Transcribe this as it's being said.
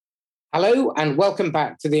Hello and welcome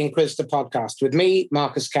back to the Inquisitor podcast with me,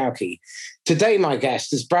 Marcus Cauchi. Today, my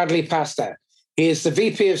guest is Bradley Pasta. He is the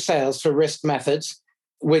VP of Sales for Risk Methods,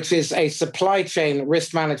 which is a supply chain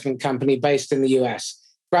risk management company based in the US.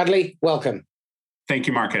 Bradley, welcome. Thank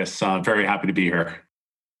you, Marcus. Very happy to be here.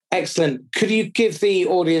 Excellent. Could you give the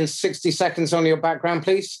audience 60 seconds on your background,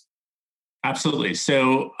 please? Absolutely.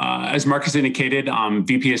 So as Marcus indicated, I'm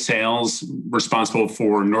VP of Sales, responsible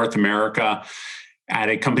for North America at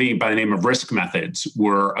a company by the name of Risk Methods.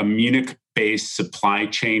 We're a Munich-based supply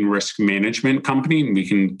chain risk management company, and we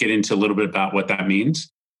can get into a little bit about what that means.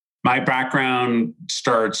 My background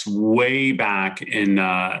starts way back in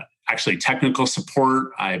actually technical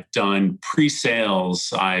support. I've done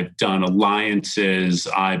pre-sales, I've done alliances,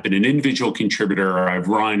 I've been an individual contributor, I've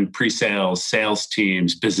run pre-sales, sales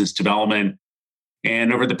teams, business development.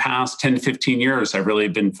 And over the past 10 to 15 years, I've really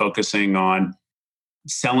been focusing on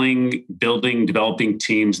selling, building, developing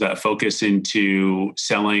teams that focus into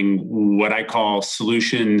selling what I call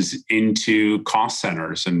solutions into cost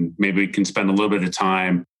centers. And maybe we can spend a little bit of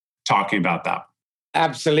time talking about that.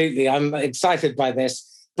 Absolutely. I'm excited by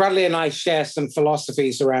this. Bradley and I share some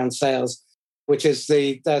philosophies around sales, which is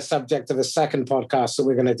the subject of a second podcast that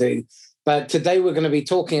we're going to do. But today we're going to be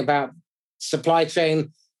talking about supply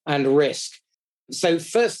chain and risk. So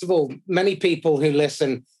first of all, many people who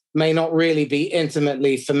listen may not really be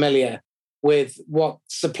intimately familiar with what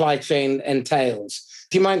supply chain entails.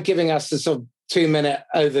 Do you mind giving us a sort of 2-minute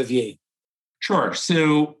overview? Sure.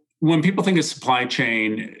 So when people think of supply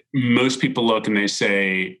chain, most people look and they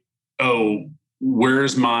say, oh,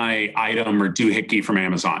 where's my item or doohickey from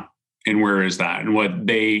Amazon? And where is that?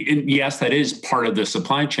 And yes, that is part of the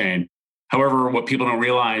supply chain. However, what people don't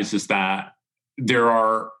realize is that there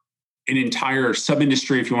are an entire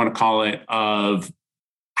sub-industry, if you want to call it, of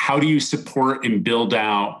how do you support and build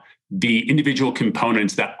out the individual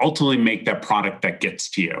components that ultimately make that product that gets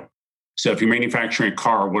to you? So if you're manufacturing a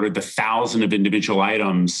car, what are the 1,000 of individual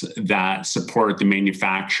items that support the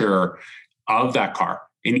manufacturer of that car?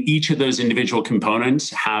 And each of those individual components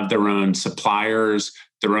have their own suppliers,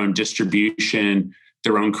 their own distribution,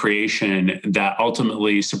 their own creation that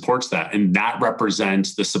ultimately supports that. And that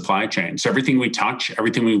represents the supply chain. So everything we touch,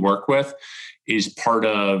 everything we work with is part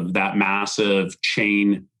of that massive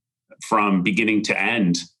chain from beginning to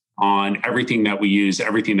end on everything that we use,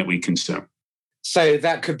 everything that we consume. So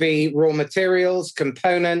that could be raw materials,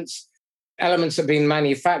 components, elements that have been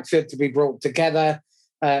manufactured to be brought together.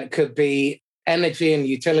 Could be energy and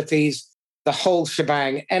utilities, the whole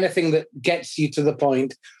shebang, anything that gets you to the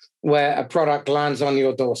point where a product lands on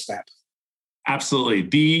your doorstep. Absolutely.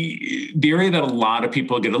 The area that a lot of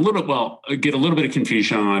people get a little bit of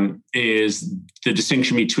confusion on is the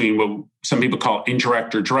distinction between what some people call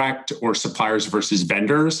indirect or direct, or suppliers versus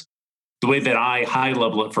vendors. The way that I high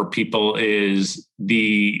level it for people is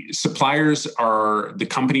the suppliers are the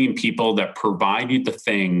company and people that provide you the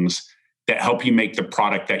things that help you make the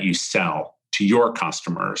product that you sell to your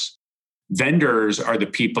customers. Vendors are the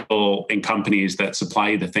people and companies that supply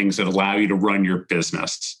you the things that allow you to run your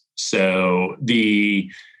business. So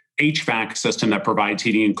the HVAC system that provides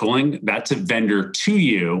heating and cooling, that's a vendor to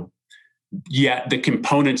you, yet the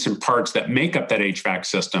components and parts that make up that HVAC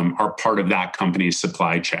system are part of that company's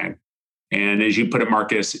supply chain. And as you put it,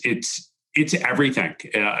 Marcus, it's everything.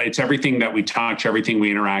 It's everything that we touch, everything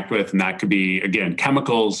we interact with. And that could be, again,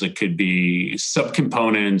 chemicals, it could be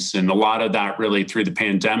subcomponents. And a lot of that really through the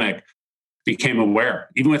pandemic became aware,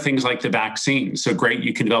 even with things like the vaccine. So great,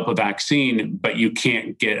 you can develop a vaccine, but you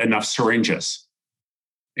can't get enough syringes.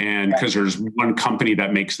 And because there's one company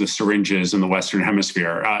that makes the syringes in the Western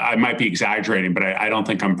Hemisphere. I might be exaggerating, but I don't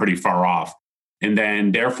think I'm pretty far off. And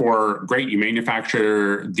then therefore, great, you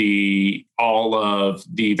manufacture all of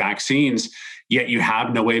the vaccines, yet you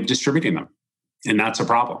have no way of distributing them. And that's a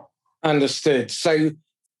problem. Understood. So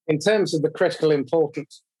in terms of the critical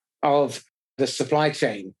importance of the supply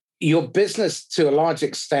chain, your business, to a large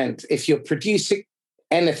extent, if you're producing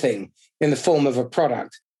anything in the form of a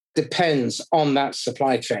product, depends on that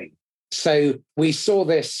supply chain. So we saw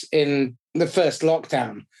this in the first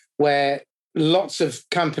lockdown, where lots of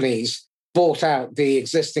companies bought out the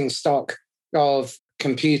existing stock of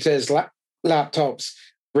computers, laptops,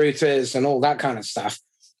 routers, and all that kind of stuff.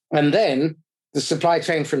 And then the supply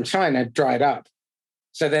chain from China dried up.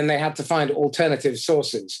 So then they had to find alternative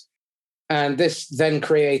sources. And this then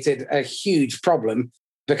created a huge problem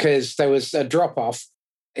because there was a drop-off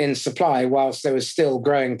in supply whilst there was still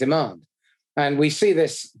growing demand. And we see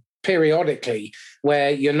this periodically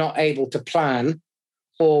where you're not able to plan,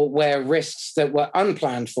 or where risks that were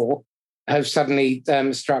unplanned for have suddenly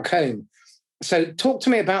struck home. So talk to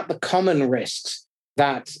me about the common risks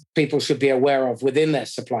that people should be aware of within their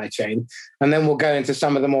supply chain? And then we'll go into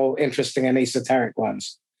some of the more interesting and esoteric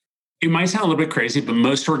ones. It might sound a little bit crazy, but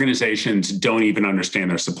most organizations don't even understand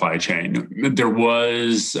their supply chain. There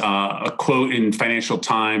was a quote in Financial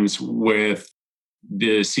Times with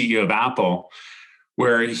the CEO of Apple,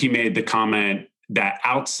 where he made the comment that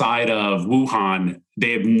outside of Wuhan,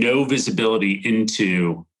 they have no visibility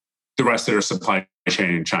into the rest of their supply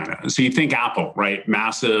chain in China. So you think Apple, right?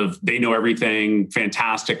 Massive, they know everything,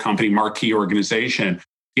 fantastic company, marquee organization.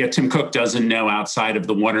 Yet Tim Cook doesn't know outside of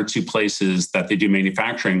the one or two places that they do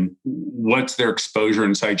manufacturing, what's their exposure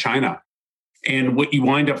inside China. And what you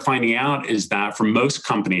wind up finding out is that for most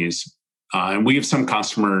companies, and we have some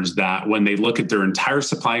customers that when they look at their entire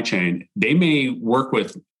supply chain, they may work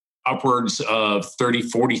with upwards of 30,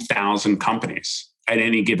 40,000 companies at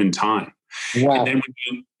any given time. Wow. And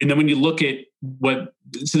then when you look at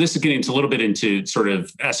so this is getting into a little bit into sort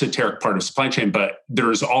of esoteric part of supply chain, but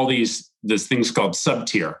there's all these things called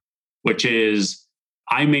sub-tier, which is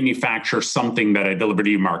I manufacture something that I deliver to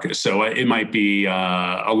you, market. So it might be a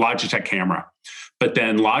Logitech camera, but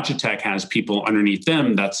then Logitech has people underneath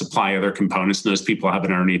them that supply other components, and those people have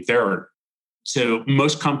it underneath there. So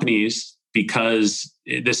most companies, because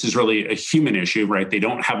this is really a human issue, right? They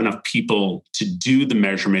don't have enough people to do the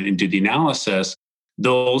measurement and do the analysis.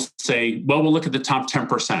 They'll say, well, we'll look at the top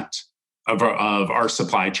 10% of our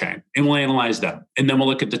supply chain and we'll analyze them. And then we'll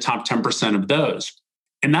look at the top 10% of those.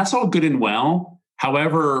 And that's all good and well.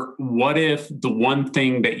 However, what if the one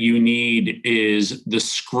thing that you need is the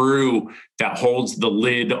screw that holds the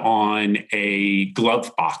lid on a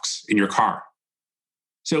glove box in your car?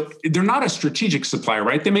 So they're not a strategic supplier,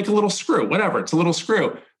 right? They make a little screw, whatever, it's a little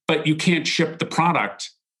screw, but you can't ship the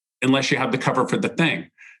product unless you have the cover for the thing.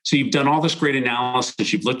 So you've done all this great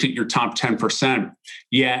analysis, you've looked at your top 10%,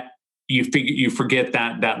 yet you forget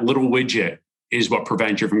that little widget is what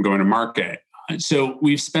prevents you from going to market. So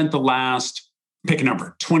we've spent the last, pick a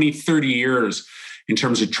number, 20, 30 years in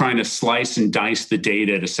terms of trying to slice and dice the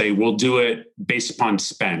data to say, we'll do it based upon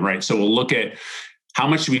spend, right? So we'll look at how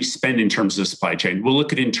much do we spend in terms of supply chain? We'll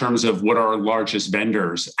look at it in terms of what are our largest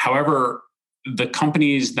vendors. However, the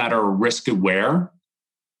companies that are risk aware,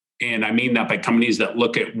 and I mean that by companies that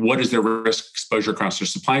look at what is their risk exposure across their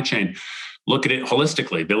supply chain, look at it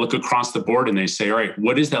holistically. They look across the board and they say, all right,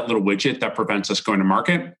 what is that little widget that prevents us going to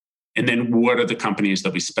market? And then what are the companies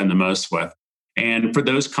that we spend the most with? And for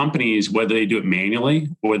those companies, whether they do it manually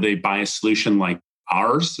or they buy a solution like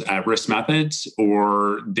ours at Risk Methods,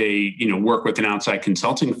 or they work with an outside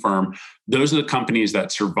consulting firm, those are the companies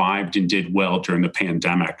that survived and did well during the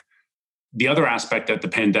pandemic. The other aspect that the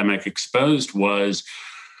pandemic exposed was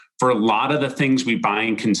for a lot of the things we buy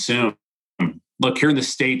and consume. Look, here in the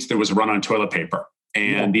States, there was a run on toilet paper.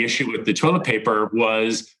 And the issue with the toilet paper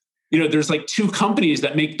was, there's like two companies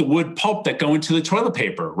that make the wood pulp that go into the toilet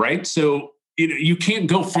paper, right? So you can't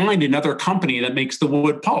go find another company that makes the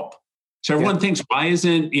wood pulp. So everyone thinks, why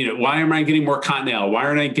am I getting more Cottonelle? Why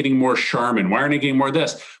aren't I getting more Charmin? Why aren't I getting more of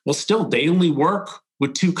this? Well, still, they only work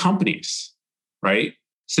with two companies, right?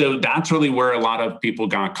 So that's really where a lot of people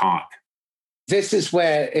got caught. This is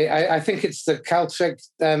where I think it's the Kaltschek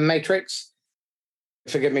matrix.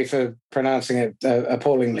 Forgive me for pronouncing it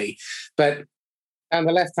appallingly. But on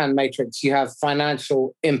the left-hand matrix, you have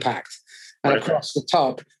financial impact. And across the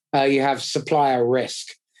top, you have supplier risk.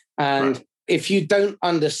 And if you don't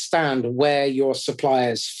understand where your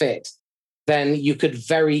suppliers fit, then you could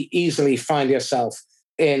very easily find yourself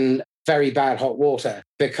in very bad hot water,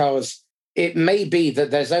 because it may be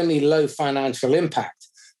that there's only low financial impact.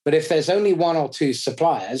 But if there's only one or two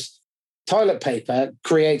suppliers, toilet paper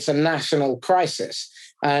creates a national crisis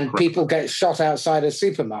and people get shot outside of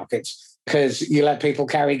supermarkets because you let people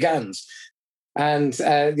carry guns. And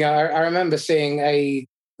I remember seeing I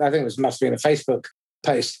think it must have been a Facebook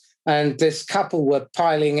post, and this couple were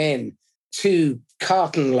piling in 2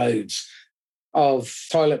 carton loads of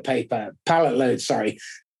toilet paper, pallet loads,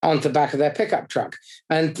 onto the back of their pickup truck.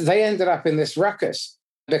 And they ended up in this ruckus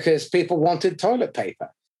because people wanted toilet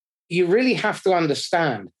paper. You really have to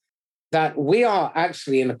understand that we are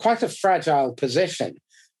actually in quite a fragile position.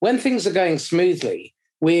 When things are going smoothly,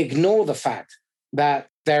 we ignore the fact that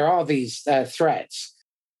there are these threats.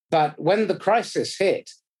 But when the crisis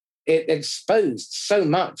hit, it exposed so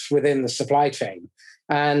much within the supply chain.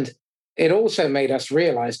 And it also made us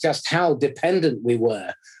realize just how dependent we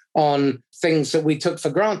were on things that we took for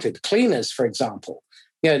granted. Cleaners, for example.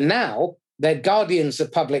 Now they're guardians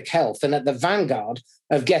of public health and at the vanguard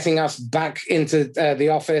of getting us back into the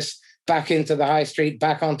office, back into the high street,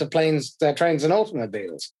 back onto planes, trains, and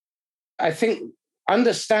automobiles. I think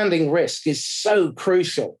understanding risk is so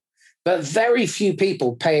crucial. but very few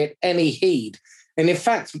people pay it any heed. And in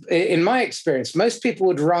fact, in my experience, most people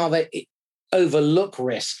would rather overlook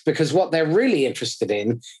risk because what they're really interested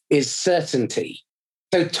in is certainty.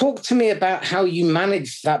 So talk to me about how you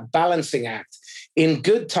manage that balancing act in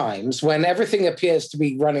good times when everything appears to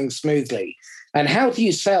be running smoothly. And how do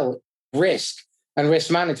you sell risk and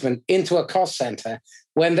risk management into a cost center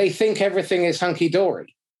when they think everything is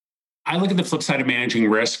hunky-dory? I look at the flip side of managing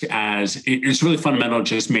risk as it's really fundamental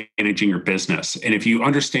just managing your business. And if you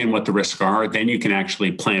understand what the risks are, then you can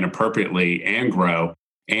actually plan appropriately and grow,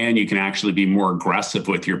 and you can actually be more aggressive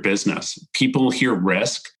with your business. People hear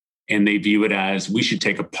risk and they view it as we should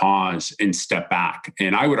take a pause and step back.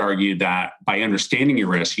 And I would argue that by understanding your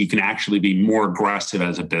risk, you can actually be more aggressive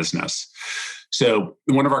as a business. So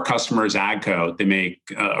one of our customers, AGCO, they make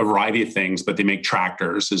a variety of things, but they make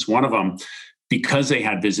tractors is one of them. Because they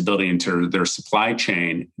had visibility into their supply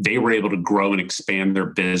chain, they were able to grow and expand their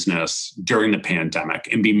business during the pandemic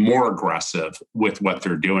and be more aggressive with what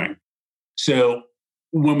they're doing. So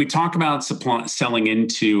when we talk about selling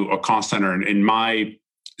into a cost center, and my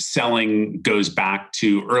selling goes back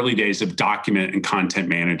to early days of document and content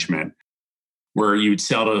management, where you'd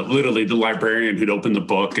sell to literally the librarian who'd open the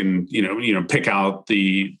book and pick out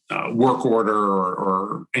the work order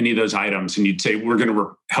or any of those items, and you'd say, "We're going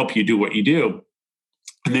to help you do what you do."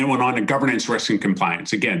 And then went on to governance, risk, and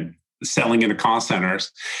compliance. Again, selling into cost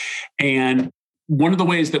centers. And one of the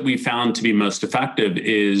ways that we found to be most effective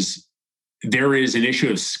is there is an issue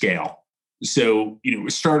of scale. So, we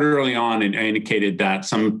started early on and I indicated that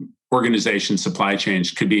some organizations' supply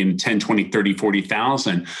chains could be in 10, 20, 30,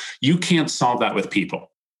 40,000. You can't solve that with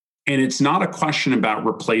people. And it's not a question about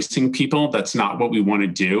replacing people. That's not what we want to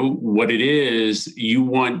do. What it is, you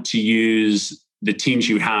want to use the teams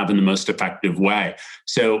you have in the most effective way.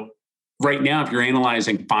 So right now, if you're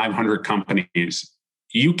analyzing 500 companies,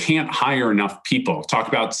 you can't hire enough people. Talk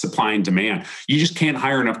about supply and demand. You just can't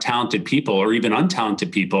hire enough talented people or even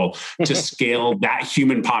untalented people to scale that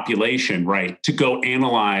human population, right? To go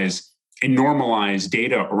analyze and normalize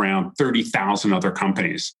data around 30,000 other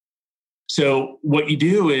companies. So what you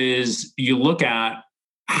do is you look at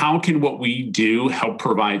how can what we do help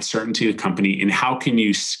provide certainty to the company, and how can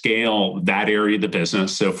you scale that area of the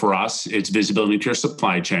business? So for us, it's visibility to your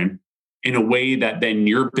supply chain in a way that then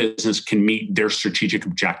your business can meet their strategic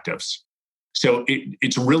objectives. So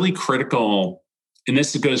it's really critical, and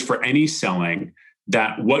this goes for any selling,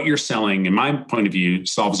 that what you're selling, in my point of view,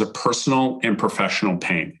 solves a personal and professional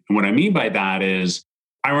pain. And what I mean by that is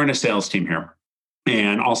I run a sales team here.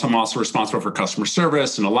 And also, I'm also responsible for customer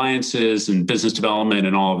service and alliances and business development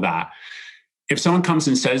and all of that. If someone comes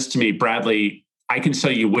and says to me, "Bradley, I can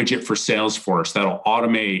sell you a widget for Salesforce that'll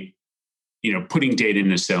automate, putting data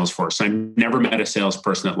into Salesforce." I've never met a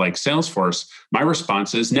salesperson that likes Salesforce. My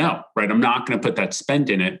response is no, right? I'm not going to put that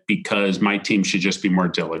spend in it because my team should just be more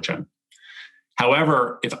diligent.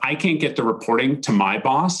 However, if I can't get the reporting to my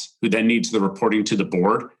boss, who then needs the reporting to the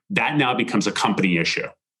board, that now becomes a company issue.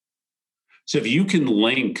 So if you can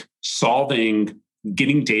link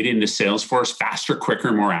getting data into Salesforce faster,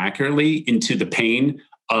 quicker, more accurately into the pain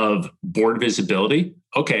of board visibility,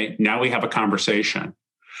 okay, now we have a conversation.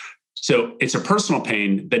 So it's a personal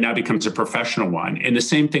pain that now becomes a professional one. And the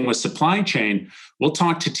same thing with supply chain. We'll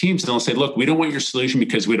talk to teams and they'll say, "Look, we don't want your solution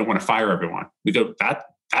because we don't want to fire everyone." We go,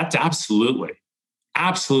 that's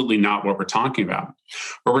absolutely not what we're talking about.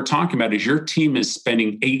 What we're talking about is your team is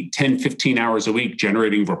spending 8, 10, 15 hours a week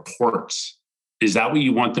generating reports. Is that what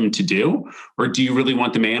you want them to do? Or do you really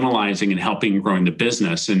want them analyzing and helping growing the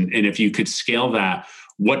business? And if you could scale that,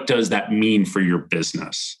 what does that mean for your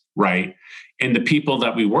business, right? And the people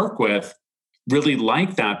that we work with really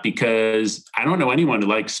like that, because I don't know anyone who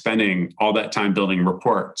likes spending all that time building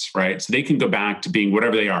reports, right? So they can go back to being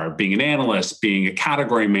whatever they are, being an analyst, being a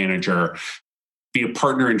category manager, be a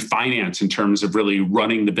partner in finance in terms of really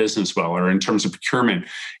running the business well, or in terms of procurement.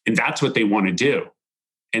 And that's what they want to do.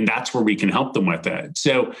 And that's where we can help them with it.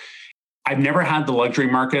 So I've never had the luxury,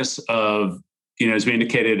 Marcus, of, as we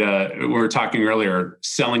indicated, we were talking earlier,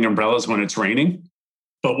 selling umbrellas when it's raining.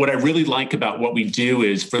 But what I really like about what we do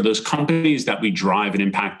is for those companies that we drive and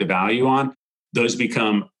impact the value on, those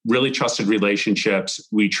become really trusted relationships.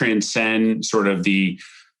 We transcend sort of the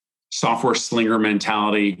software slinger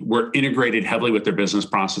mentality. We're integrated heavily with their business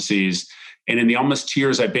processes. And in the almost 2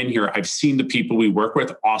 years I've been here, I've seen the people we work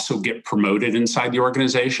with also get promoted inside the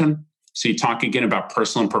organization. So you talk again about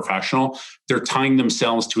personal and professional. They're tying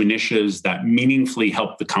themselves to initiatives that meaningfully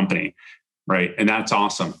help the company, right? And that's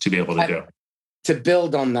awesome to be able to do. To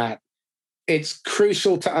build on that, it's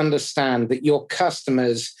crucial to understand that your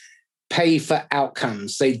customers pay for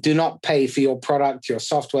outcomes. They do not pay for your product, your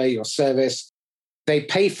software, your service. They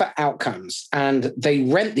pay for outcomes, and they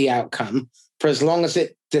rent the outcome for as long as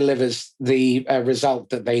it delivers the result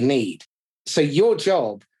that they need. So your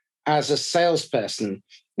job as a salesperson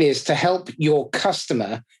is to help your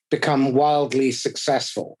customer become wildly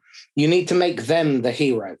successful. You need to make them the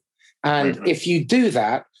hero. And if you do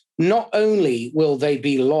that, not only will they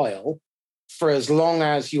be loyal for as long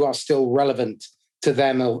as you are still relevant to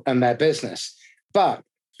them and their business, but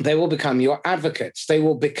they will become your advocates. They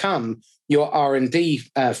will become your R&D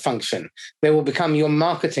function. They will become your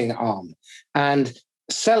marketing arm. And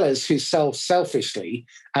sellers who sell selfishly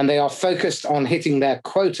and they are focused on hitting their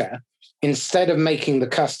quota instead of making the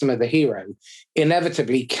customer the hero,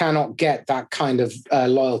 inevitably cannot get that kind of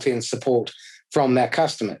loyalty and support from their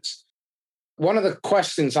customers. One of the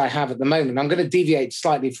questions I have at the moment, I'm going to deviate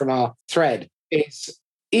slightly from our thread,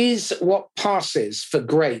 is what passes for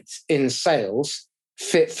great in sales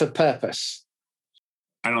fit for purpose?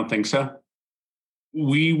 I don't think so.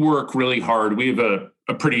 We work really hard. We have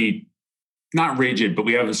a pretty, not rigid, but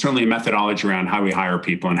we have certainly a methodology around how we hire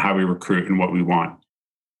people and how we recruit and what we want.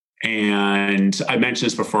 And I mentioned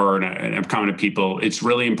this before, and I've commented to people, it's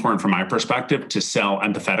really important from my perspective to sell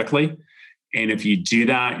empathetically. And if you do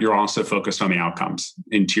that, you're also focused on the outcomes.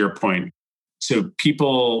 And to your point, so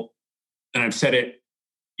people, and I've said it,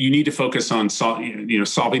 you need to focus on solving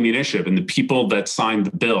the initiative. And the people that sign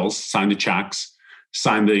the bills, sign the checks,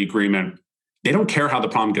 sign the agreement, they don't care how the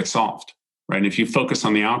problem gets solved, right? And if you focus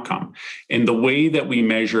on the outcome and the way that we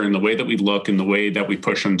measure and the way that we look and the way that we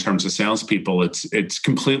push in terms of salespeople, it's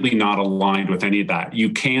completely not aligned with any of that. You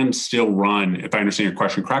can still run, if I understand your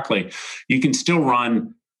question correctly, you can still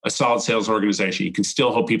run a solid sales organization. You can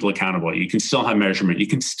still hold people accountable. You can still have measurement. You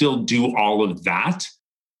can still do all of that,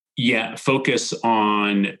 yet focus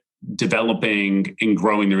on developing and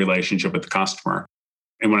growing the relationship with the customer.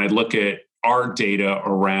 And when I look at our data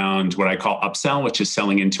around what I call upsell, which is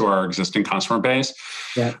selling into our existing customer base,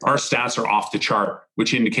 our stats are off the chart,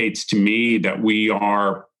 which indicates to me that we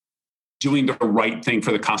are doing the right thing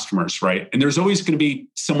for the customers, right? And there's always going to be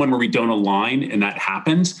someone where we don't align, and that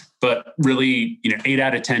happens. But really, 8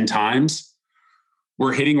 out of 10 times,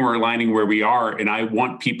 we're hitting or aligning where we are. And I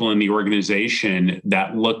want people in the organization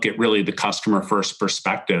that look at really the customer first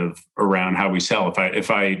perspective around how we sell,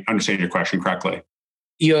 if I understand your question correctly.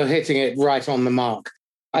 You're hitting it right on the mark.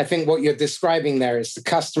 I think what you're describing there is the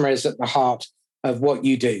customer is at the heart of what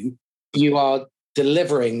you do. You are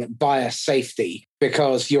delivering buyer safety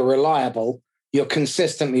because you're reliable, you're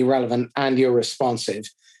consistently relevant, and you're responsive.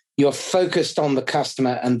 You're focused on the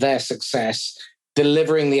customer and their success,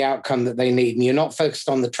 delivering the outcome that they need. And you're not focused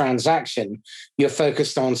on the transaction, you're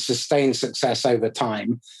focused on sustained success over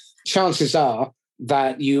time. Chances are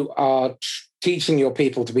that you are teaching your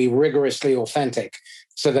people to be rigorously authentic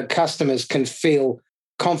so that customers can feel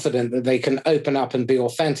confident that they can open up and be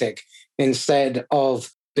authentic instead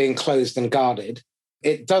of being closed and guarded.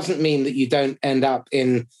 It doesn't mean that you don't end up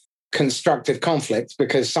in constructive conflict,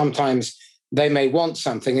 because sometimes they may want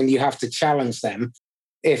something and you have to challenge them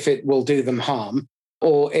if it will do them harm.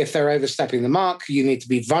 Or if they're overstepping the mark, you need to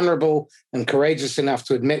be vulnerable and courageous enough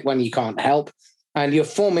to admit when you can't help. And you're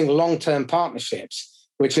forming long-term partnerships,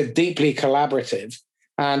 which are deeply collaborative.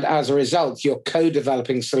 And as a result, you're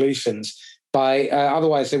co-developing solutions by,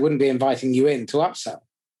 otherwise they wouldn't be inviting you in to upsell.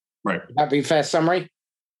 Right. Would that be a fair summary?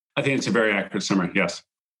 I think it's a very accurate summary, yes.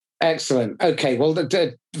 Excellent. Okay, well,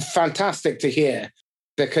 fantastic to hear,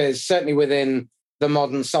 because certainly within the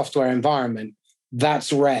modern software environment,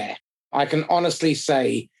 that's rare. I can honestly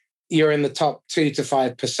say you're in the top 2 to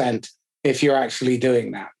 5% if you're actually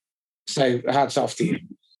doing that. So hats off to you.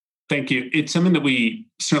 Thank you. It's something that we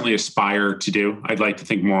certainly aspire to do. I'd like to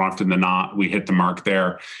think more often than not, we hit the mark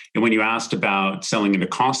there. And when you asked about selling into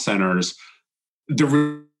cost centers, there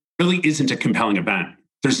really isn't a compelling event.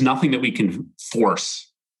 There's nothing that we can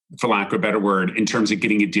force, for lack of a better word, in terms of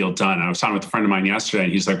getting a deal done. I was talking with a friend of mine yesterday,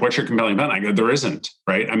 and he's like, what's your compelling event? I go, there isn't,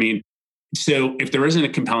 right? I mean, so if there isn't a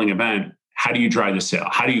compelling event, how do you drive the sale?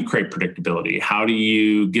 How do you create predictability? How do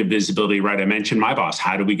you give visibility, right? I mentioned my boss.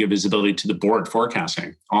 How do we give visibility to the board,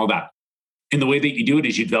 forecasting, all that? And the way that you do it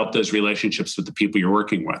is you develop those relationships with the people you're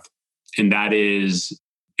working with. And that is,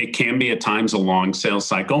 it can be at times a long sales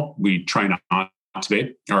cycle. We try not to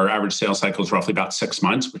be. Our average sales cycle is roughly about 6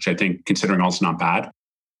 months, which I think, considering all, is not bad.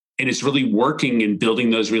 And it's really working and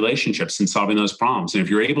building those relationships and solving those problems. And if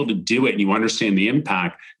you're able to do it and you understand the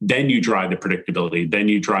impact, then you drive the predictability, then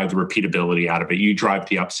you drive the repeatability out of it, you drive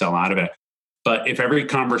the upsell out of it. But if every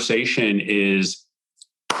conversation is,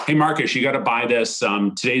 hey, Marcus, you got to buy this.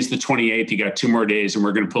 Today's the 28th, you got 2 more days and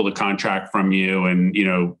we're going to pull the contract from you. And,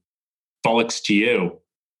 bullocks to you,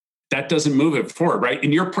 that doesn't move it forward, right?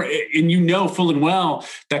 And you know full and well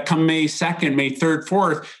that come May 2nd, May 3rd,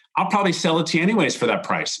 4th, I'll probably sell it to you anyways for that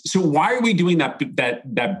price. So why are we doing that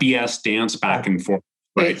BS dance back and forth?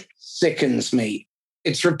 Right? It sickens me.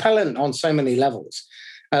 It's repellent on so many levels.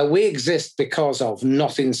 We exist because of,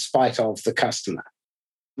 not in spite of, the customer.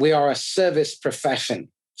 We are a service profession,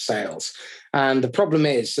 sales. And the problem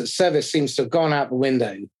is that service seems to have gone out the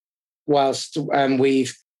window whilst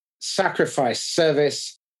we've sacrificed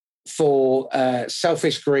service for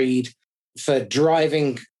selfish greed, for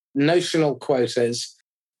driving notional quotas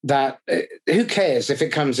that who cares if it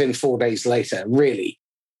comes in 4 days later, really?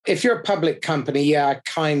 If you're a public company, yeah, I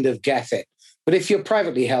kind of get it. But if you're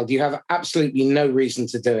privately held, you have absolutely no reason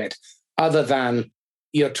to do it other than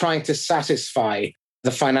you're trying to satisfy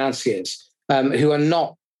the financiers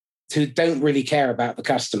who don't really care about the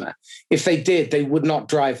customer. If they did, they would not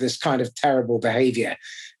drive this kind of terrible behavior.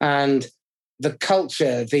 And the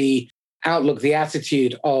culture, the outlook, the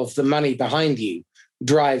attitude of the money behind you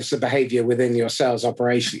drives the behavior within your sales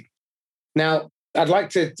operation. Now, I'd like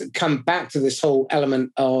to come back to this whole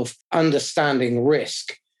element of understanding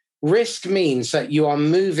risk. Risk means that you are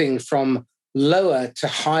moving from lower to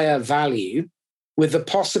higher value with the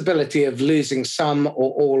possibility of losing some or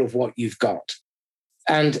all of what you've got.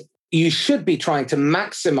 And you should be trying to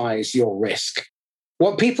maximize your risk.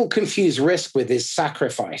 What people confuse risk with is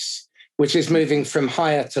sacrifice, which is moving from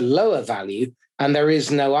higher to lower value, and there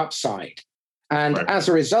is no upside. And right. As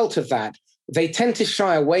a result of that, they tend to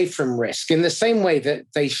shy away from risk in the same way that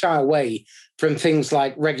they shy away from things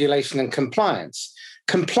like regulation and compliance.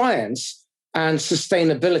 Compliance and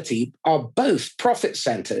sustainability are both profit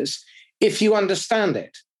centers if you understand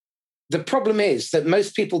it. The problem is that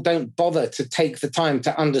most people don't bother to take the time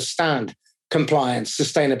to understand compliance,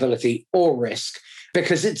 sustainability, or risk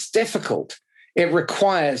because it's difficult. It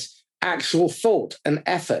requires actual thought and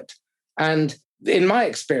effort. And in my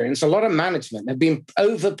experience, a lot of management have been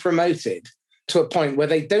over-promoted to a point where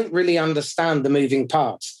they don't really understand the moving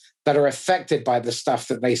parts that are affected by the stuff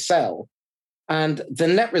that they sell. And the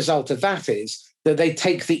net result of that is that they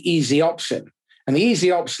take the easy option. And the easy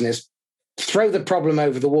option is throw the problem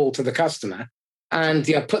over the wall to the customer and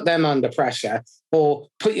put them under pressure, or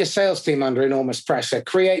put your sales team under enormous pressure,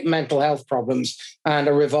 create mental health problems and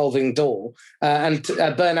a revolving door, and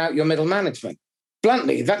burn out your middle management.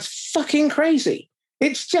 Bluntly, that's fucking crazy.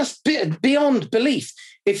 It's just beyond belief.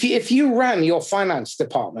 If you ran your finance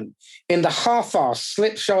department in the half-assed,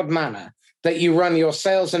 slipshod manner that you run your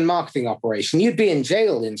sales and marketing operation, you'd be in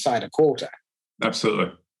jail inside a quarter.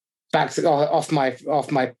 Absolutely. Back to, off my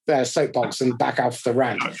soapbox and back off the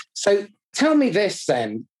rant. So tell me this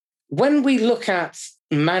then. When we look at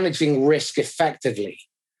managing risk effectively,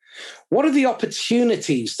 what are the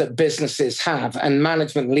opportunities that businesses have and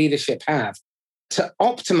management leadership have to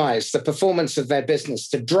optimize the performance of their business,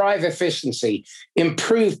 to drive efficiency,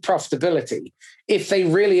 improve profitability, if they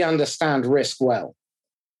really understand risk well?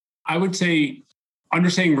 I would say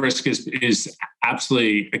understanding risk is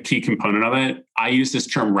absolutely a key component of it. I use this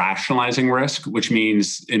term rationalizing risk, which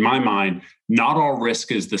means, in my mind, not all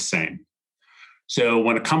risk is the same. So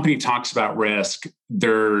when a company talks about risk,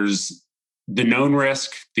 there's the known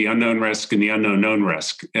risk, the unknown risk, and the unknown known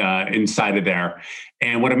risk inside of there.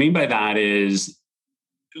 And what I mean by that is,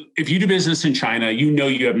 if you do business in China, you know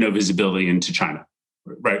you have no visibility into China,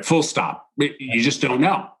 right? Full stop. You just don't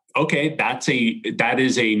know. Okay, that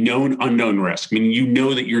is a known unknown risk. I mean, you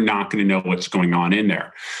know that you're not going to know what's going on in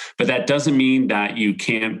there. But that doesn't mean that you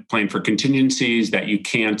can't plan for contingencies, that you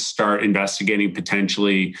can't start investigating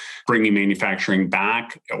potentially bringing manufacturing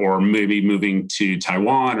back, or maybe moving to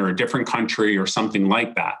Taiwan or a different country or something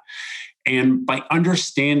like that. And by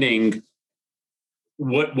understanding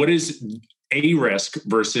what is a risk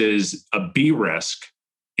versus a B risk,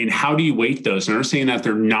 and how do you weight those, and understanding that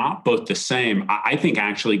they're not both the same, I think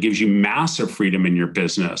actually gives you massive freedom in your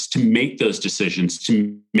business to make those decisions,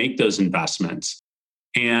 to make those investments.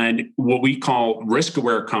 And what we call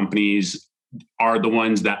risk-aware companies are the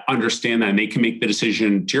ones that understand that, and they can make the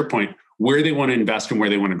decision, to your point, where they want to invest and where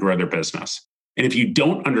they want to grow their business. And if you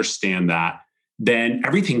don't understand that, then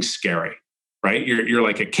everything's scary. Right? You're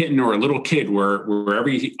like a kitten or a little kid where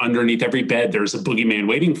underneath every bed, there's a boogeyman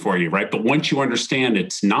waiting for you, right? But once you understand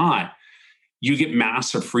it's not, you get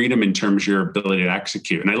massive freedom in terms of your ability to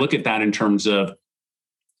execute. And I look at that in terms of,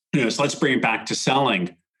 so let's bring it back to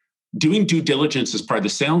selling. Doing due diligence as part of the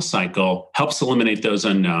sales cycle helps eliminate those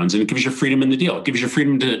unknowns, and it gives you freedom in the deal. It gives you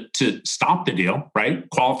freedom to stop the deal, right?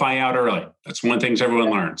 Qualify out early. That's one of the things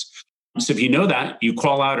everyone learns. So if you know that, you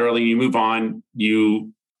call out early, you move on,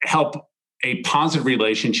 you help a positive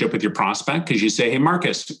relationship with your prospect because you say, hey,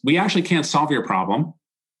 Marcus, we actually can't solve your problem.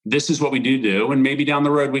 This is what we do. And maybe down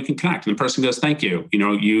the road we can connect. And the person goes, thank you.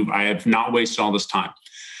 I have not wasted all this time.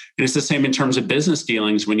 And it's the same in terms of business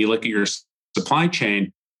dealings. When you look at your supply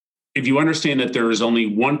chain, if you understand that there is only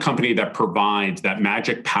one company that provides that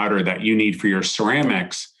magic powder that you need for your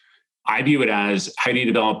ceramics, I view it as how do you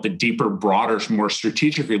develop a deeper, broader, more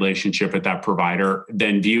strategic relationship with that provider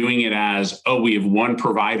than viewing it as, oh, we have one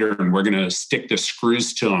provider and we're going to stick the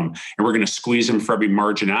screws to them and we're going to squeeze them for every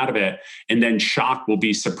margin out of it. And then shock will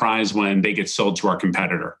be surprised when they get sold to our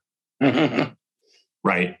competitor.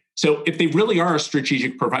 Right. So if they really are a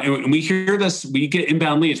strategic provider, and we hear this, we get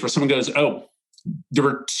inbound leads where someone goes, oh, there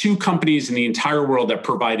were two companies in the entire world that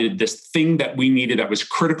provided this thing that we needed that was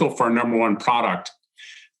critical for our number one product.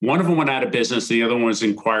 One of them went out of business. The other one was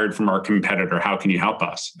inquired from our competitor. How can you help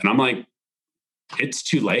us? And I'm like, it's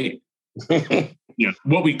too late.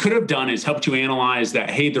 What we could have done is helped you analyze that,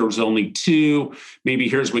 hey, there was only two. Maybe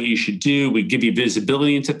here's what you should do. We give you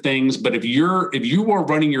visibility into things. But if you are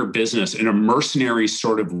running your business in a mercenary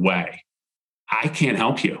sort of way, I can't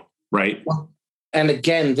help you, right? And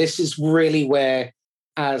again, this is really where,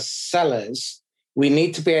 as sellers, we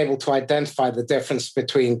need to be able to identify the difference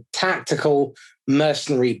between tactical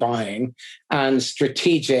mercenary buying and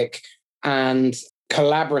strategic and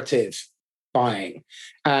collaborative buying.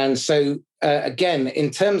 And so, again,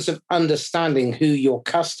 in terms of understanding who your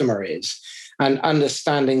customer is and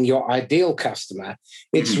understanding your ideal customer,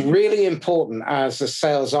 it's really important as a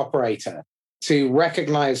sales operator to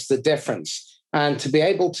recognize the difference and to be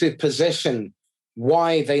able to position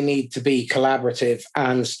why they need to be collaborative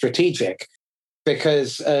and strategic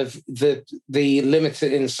because of the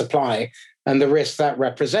limited in supply and the risk that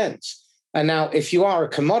represents. And now, if you are a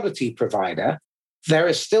commodity provider, there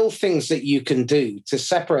are still things that you can do to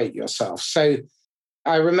separate yourself. So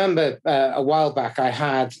I remember a while back, I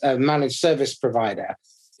had a managed service provider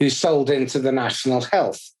who sold into the National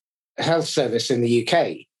Health Service in the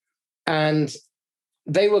UK. And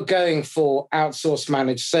they were going for outsourced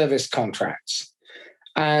managed service contracts.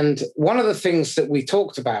 And one of the things that we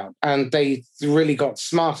talked about, and they really got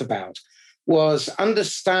smart about, was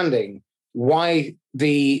understanding why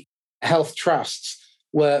the health trusts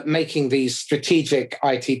were making these strategic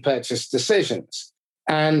IT purchase decisions.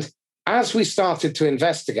 And as we started to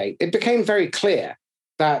investigate, it became very clear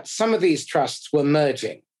that some of these trusts were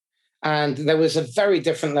merging. And there was a very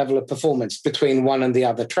different level of performance between one and the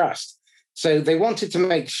other trust. So they wanted to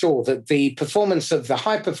make sure that the performance of the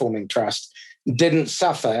high-performing trust didn't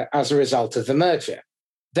suffer as a result of the merger.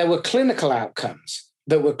 There were clinical outcomes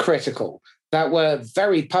that were critical, that were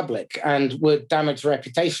very public and would damage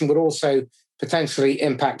reputation, would also potentially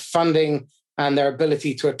impact funding and their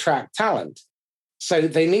ability to attract talent. So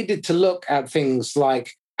they needed to look at things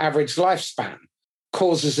like average lifespan,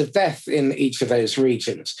 causes of death in each of those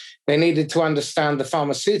regions. They needed to understand the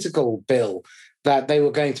pharmaceutical bill that they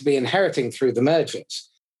were going to be inheriting through the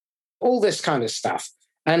mergers, all this kind of stuff.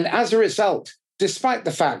 And as a result, despite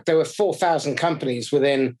the fact there were 4,000 companies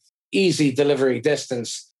within easy delivery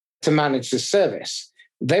distance to manage the service,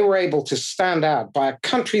 they were able to stand out by a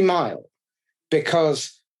country mile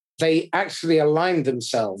because they actually aligned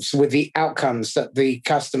themselves with the outcomes that the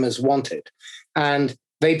customers wanted. And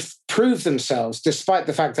they proved themselves, despite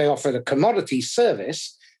the fact they offered a commodity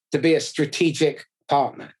service, to be a strategic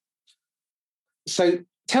partner. So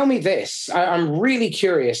tell me this, I'm really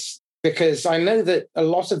curious, because I know that a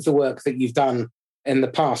lot of the work that you've done in the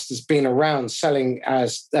past has been around selling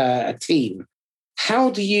as a team. How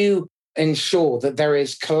do you ensure that there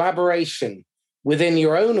is collaboration within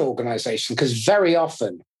your own organization? Because very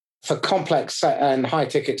often for complex and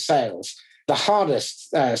high-ticket sales, the hardest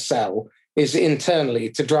sell is internally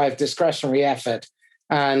to drive discretionary effort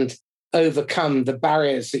and overcome the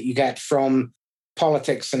barriers that you get from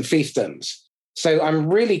politics and fiefdoms. So I'm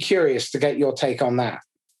really curious to get your take on that.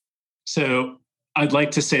 So I'd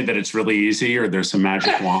like to say that it's really easy, or there's some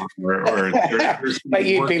magic wand, or but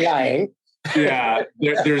you'd be lying. Yeah,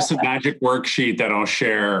 there's a magic worksheet that I'll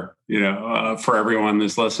share, for everyone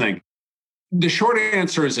that's listening. The short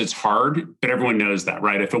answer is it's hard, but everyone knows that,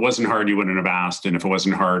 right? If it wasn't hard, you wouldn't have asked, and if it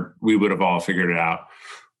wasn't hard, we would have all figured it out.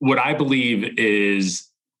 What I believe is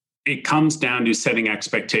it comes down to setting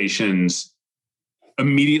expectations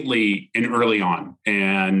immediately and early on,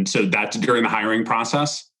 and so that's during the hiring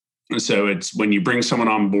process. So it's when you bring someone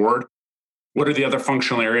on board, what are the other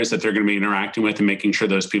functional areas that they're going to be interacting with and making sure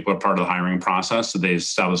those people are part of the hiring process so they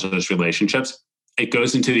establish those relationships. It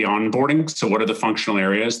goes into the onboarding. So what are the functional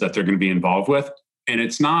areas that they're going to be involved with? And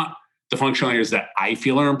it's not the functional areas that I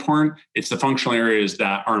feel are important. It's the functional areas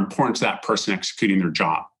that are important to that person executing their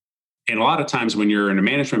job. And a lot of times when you're in a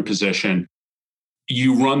management position,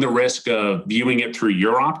 you run the risk of viewing it through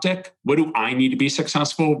your optic. What do I need to be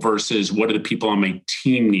successful versus what do the people on my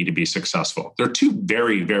team need to be successful? They're two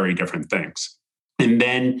very, very different things. And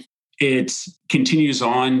then it continues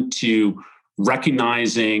on to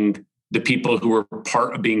recognizing the people who are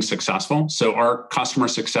part of being successful. So our customer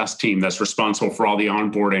success team that's responsible for all the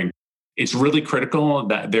onboarding, it's really critical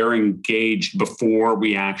that they're engaged before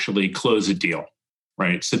we actually close a deal,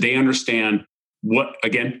 right? So they understand what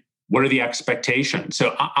are the expectations?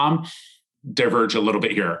 So I'm diverge a little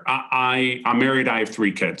bit here. I'm married. I have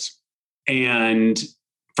 3 kids. And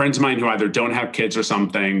friends of mine who either don't have kids or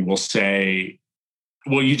something will say,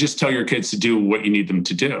 well, you just tell your kids to do what you need them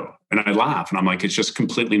to do. And I laugh and I'm like, it's just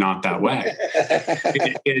completely not that way.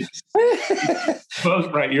 It's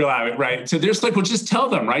both, right? You're laughing, right? So there's like, well, just tell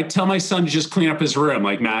them, right? Tell my son to just clean up his room.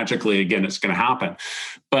 Like magically, again, it's going to happen.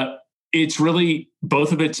 But it's really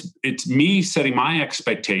both of it's me setting my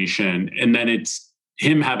expectation and then it's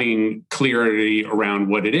him having clarity around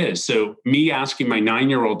what it is. So me asking my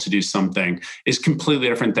 9-year-old to do something is completely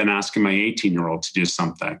different than asking my 18-year-old to do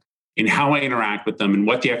something. In how I interact with them and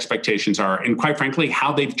what the expectations are, and quite frankly,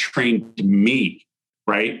 how they've trained me,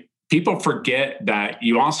 right? People forget that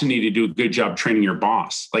you also need to do a good job training your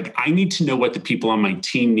boss. Like I need to know what the people on my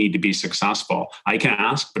team need to be successful. I can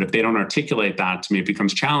ask, but if they don't articulate that to me, it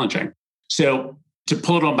becomes challenging. So to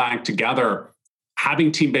pull it all back together, having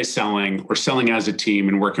team-based selling or selling as a team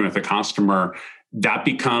and working with a customer, that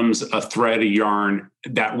becomes a thread of yarn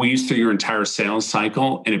that weaves through your entire sales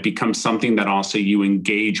cycle. And it becomes something that also you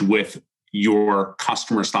engage with your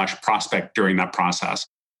customer/prospect during that process.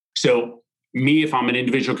 So me, if I'm an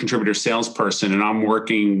individual contributor salesperson and I'm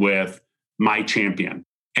working with my champion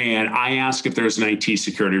and I ask if there's an IT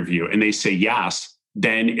security review and they say yes,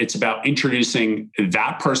 then it's about introducing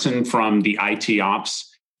that person from the IT ops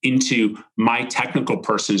into my technical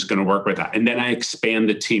person who's going to work with that. And then I expand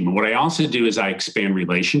the team. And what I also do is I expand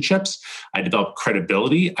relationships. I develop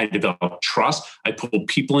credibility. I develop trust. I pull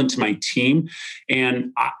people into my team.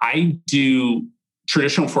 And I do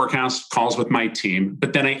traditional forecast calls with my team.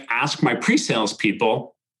 But then I ask my pre-sales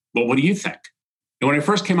people, well, what do you think? And when I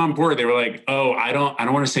first came on board, they were like, oh, I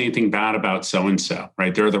don't want to say anything bad about so-and-so,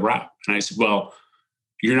 right? They're the rep. And I said, well,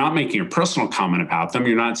 you're not making a personal comment about them.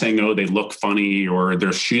 You're not saying, oh, they look funny or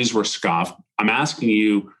their shoes were scuffed. I'm asking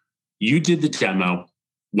you, you did the demo.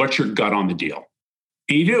 What's your gut on the deal?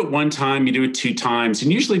 And you do it 1 time, you do it 2 times.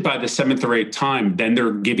 And usually by the 7th or 8th time, then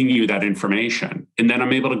they're giving you that information. And then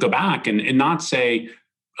I'm able to go back and not say,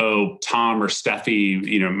 oh, Tom or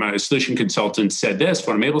Steffi, my solution consultant said this.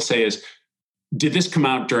 What I'm able to say is, did this come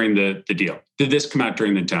out during the deal? Did this come out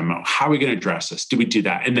during the demo? How are we going to address this? Did we do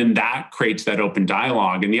that? And then that creates that open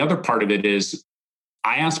dialogue. And the other part of it is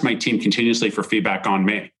I ask my team continuously for feedback on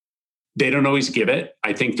me. They don't always give it.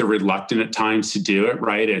 I think they're reluctant at times to do it,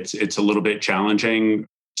 right? It's a little bit challenging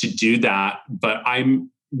to do that, but I'm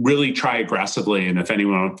really try aggressively. And if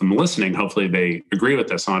anyone from listening, hopefully they agree with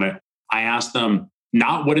this on it. I ask them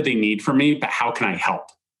not what do they need from me, but how can I help?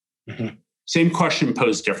 Mm-hmm. Same question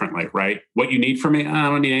posed differently, right? What you need from me? I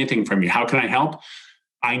don't need anything from you. How can I help?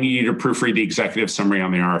 I need you to proofread the executive summary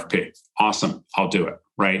on the RFP. Awesome. I'll do it,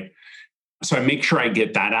 right? So I make sure I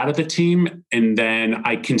get that out of the team. And then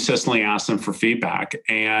I consistently ask them for feedback.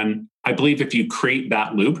 And I believe if you create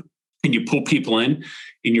that loop and you pull people in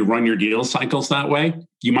and you run your deal cycles that way,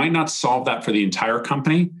 you might not solve that for the entire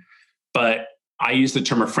company, but I use the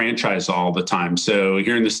term of franchise all the time. So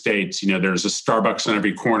here in the States, there's a Starbucks on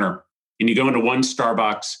every corner. And you go into one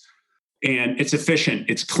Starbucks and it's efficient,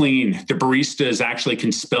 it's clean. The baristas actually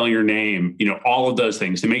can spell your name, all of those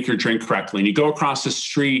things. They make your drink correctly. And you go across the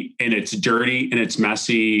street and it's dirty and it's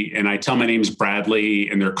messy. And I tell my name's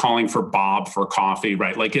Bradley and they're calling for Bob for coffee,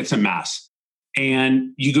 right? Like it's a mess.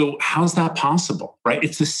 And you go, how's that possible, right?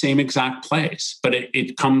 It's the same exact place, but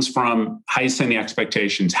it comes from how you set the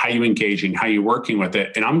expectations, how you engaging, how you working with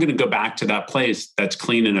it. And I'm going to go back to that place that's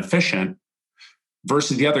clean and efficient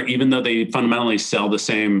versus the other, even though they fundamentally sell the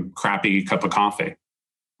same crappy cup of coffee,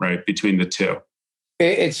 right, between the two.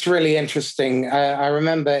 It's really interesting. I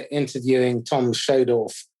remember interviewing Tom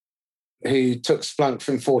Schodorf, who took Splunk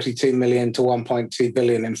from 42 million to 1.2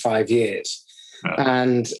 billion in 5 years.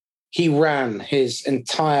 And he ran his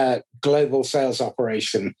entire global sales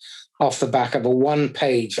operation off the back of a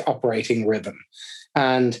 1-page operating rhythm.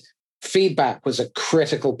 And feedback was a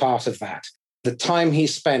critical part of that. The time he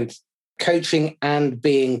spent coaching and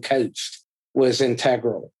being coached was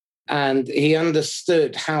integral. And he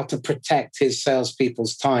understood how to protect his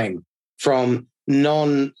salespeople's time from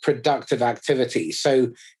non-productive activity.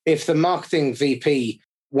 So if the marketing VP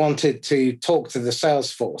wanted to talk to the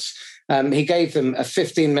sales force. He gave them a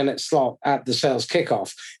 15-minute slot at the sales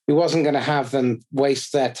kickoff. He wasn't going to have them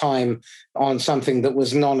waste their time on something that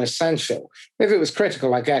was non-essential. If it was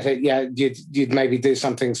critical, I get it. Yeah, you'd maybe do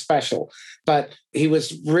something special. But he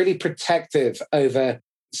was really protective over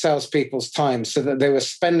salespeople's time so that they were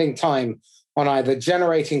spending time on either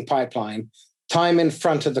generating pipeline, time in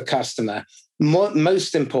front of the customer,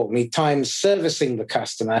 most importantly, time servicing the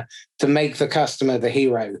customer to make the customer the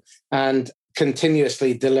hero and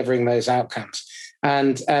continuously delivering those outcomes.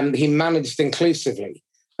 And he managed inclusively.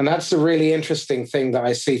 And that's the really interesting thing that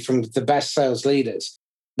I see from the best sales leaders.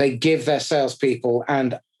 They give their salespeople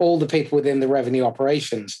and all the people within the revenue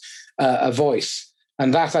operations a voice.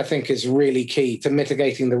 And that, I think, is really key to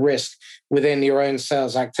mitigating the risk within your own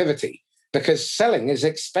sales activity, because selling is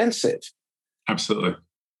expensive. Absolutely.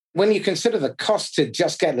 When you consider the cost to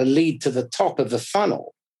just get a lead to the top of the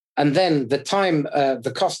funnel, and then the time,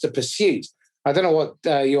 the cost of pursuit, I don't know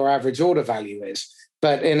what your average order value is,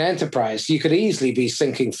 but in enterprise, you could easily be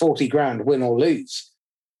sinking 40 grand, win or lose,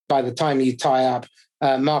 by the time you tie up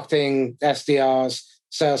marketing, SDRs,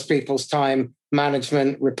 salespeople's time,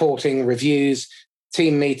 management, reporting, reviews,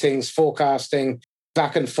 team meetings, forecasting,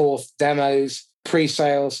 back and forth, demos,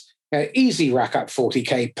 pre-sales. Easy rack up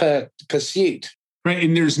 40K per pursuit. Right.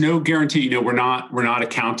 And there's no guarantee, we're not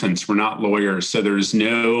accountants, we're not lawyers. So there's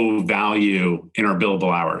no value in our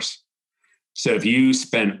billable hours. So if you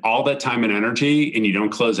spend all that time and energy and you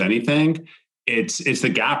don't close anything, it's the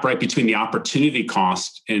gap right between the opportunity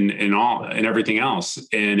cost and everything else.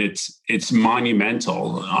 And it's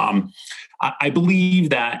monumental. I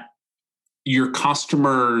believe that your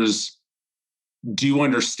customers do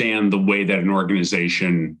understand the way that an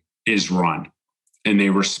organization is run, and they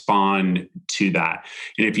respond to that.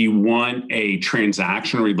 And if you want a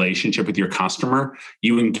transactional relationship with your customer,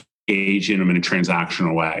 you engage in them in a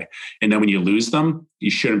transactional way. And then when you lose them, you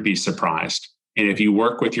shouldn't be surprised. And if you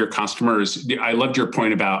work with your customers, I loved your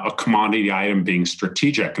point about a commodity item being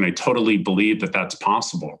strategic. And I totally believe that that's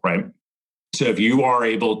possible, right? So if you are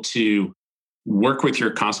able to work with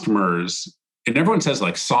your customers, and everyone says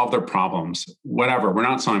like solve their problems, whatever. We're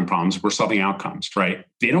not solving problems. We're solving outcomes, right?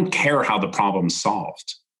 They don't care how the problem's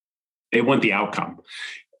solved. They want the outcome.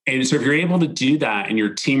 And so if you're able to do that and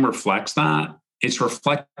your team reflects that, it's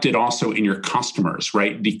reflected also in your customers,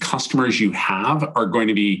 right? The customers you have are going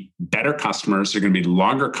to be better customers. They're going to be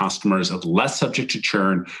longer customers, less subject to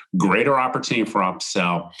churn, greater opportunity for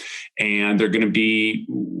upsell. And they're going to be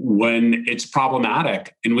when it's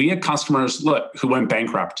problematic. And we had customers, who went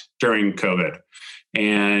bankrupt during COVID.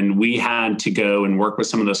 And we had to go and work with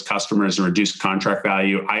some of those customers and reduce contract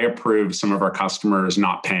value. I approved some of our customers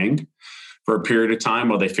not paying for a period of time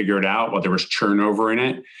while they figure it out, while there was churn over in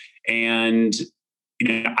it. And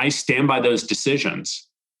I stand by those decisions.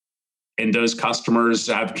 And those customers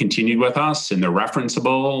have continued with us and they're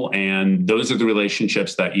referenceable. And those are the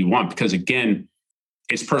relationships that you want. Because again,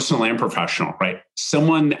 it's personal and professional, right?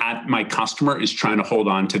 Someone at my customer is trying to hold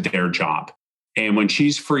on to their job. And when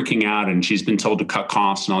she's freaking out and she's been told to cut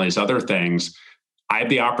costs and all these other things, I have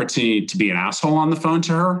the opportunity to be an asshole on the phone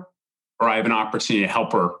to her, or I have an opportunity to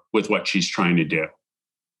help her with what she's trying to do,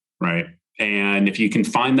 right? And if you can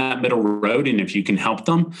find that middle road and if you can help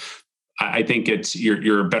them, I think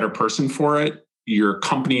you're a better person for it. Your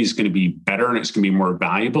company is going to be better and it's going to be more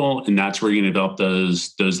valuable. And that's where you're going to develop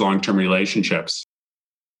those long-term relationships.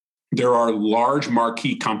 There are large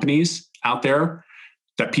marquee companies out there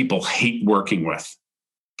that people hate working with,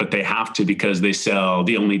 but they have to because they sell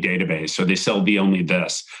the only database or they sell the only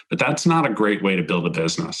this. But that's not a great way to build a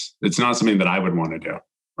business. It's not something that I would want to do,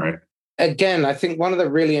 right? Again, I think one of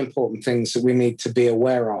the really important things that we need to be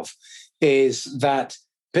aware of is that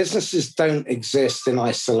businesses don't exist in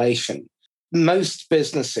isolation. Most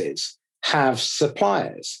businesses have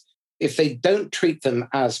suppliers. If they don't treat them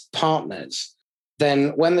as partners, then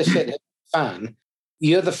when the shit hits the fan,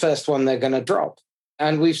 you're the first one they're going to drop.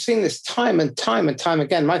 And we've seen this time and time and time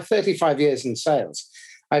again. My 35 years in sales,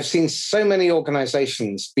 I've seen so many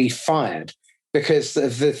organizations be fired because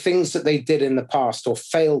of the things that they did in the past or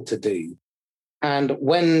failed to do. And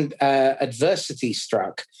when adversity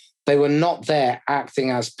struck, they were not there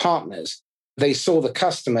acting as partners. They saw the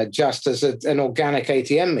customer just as an organic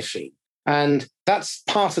ATM machine. And that's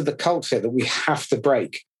part of the culture that we have to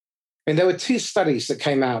break. And there were two studies that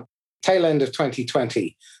came out tail end of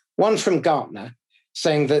 2020, one from Gartner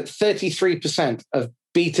saying that 33% of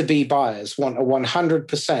B2B buyers want a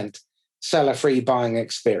 100% seller-free buying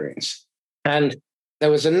experience. And there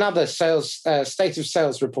was another state of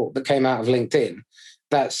sales report that came out of LinkedIn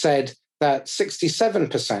that said that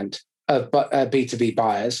 67% of B2B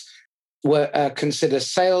buyers consider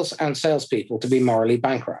sales and salespeople to be morally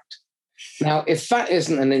bankrupt. Now, if that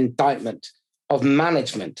isn't an indictment of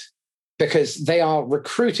management, because they are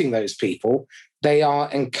recruiting those people, they are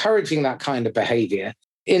encouraging that kind of behavior,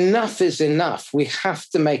 enough is enough. We have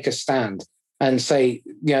to make a stand and say,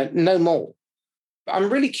 no more.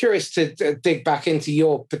 I'm really curious to dig back into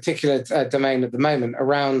your particular domain at the moment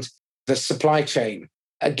around the supply chain.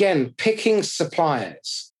 Again, picking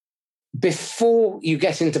suppliers before you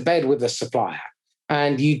get into bed with a supplier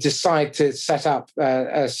and you decide to set up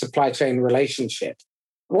a supply chain relationship.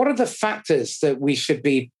 What are the factors that we should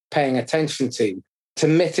be paying attention to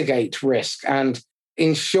mitigate risk and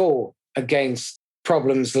ensure against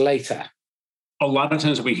problems later? A lot of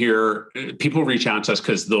times we hear people reach out to us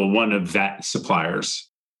because they'll want to vet suppliers.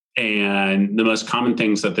 And the most common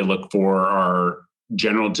things that they look for are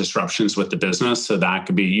general disruptions with the business. So that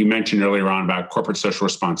could be, you mentioned earlier on about corporate social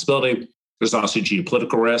responsibility. There's also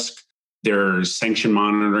geopolitical risk. There's sanction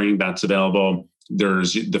monitoring that's available.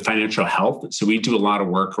 There's the financial health. So we do a lot of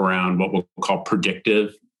work around what we'll call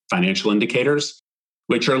predictive financial indicators,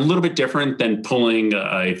 which are a little bit different than pulling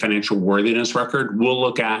a financial worthiness record. We'll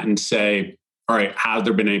look at and say, all right, have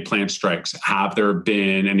there been any plant strikes? Have there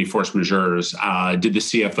been any force majeures? Did the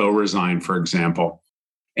CFO resign, for example?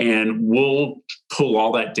 And we'll pull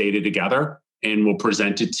all that data together and we'll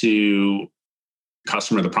present it to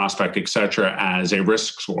customer, the prospect, et cetera, as a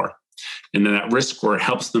risk score. And then that risk score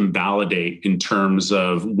helps them validate in terms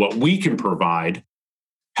of what we can provide,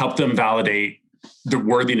 help them validate the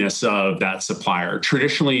worthiness of that supplier.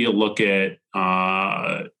 Traditionally, you'll look at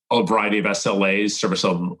a variety of SLAs, service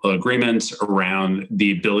level agreements, around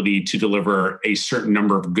the ability to deliver a certain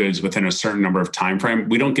number of goods within a certain number of time frame.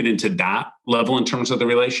 We don't get into that level in terms of the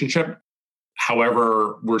relationship.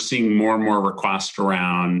 However, we're seeing more and more requests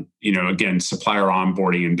around, again, supplier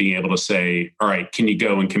onboarding and being able to say, all right, can you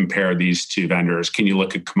go and compare these two vendors? Can you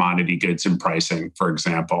look at commodity goods and pricing, for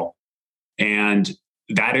example? And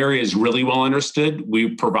that area is really well understood.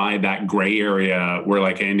 We provide that gray area where,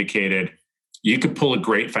 like I indicated, you could pull a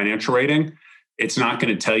great financial rating. It's not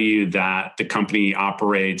going to tell you that the company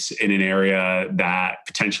operates in an area that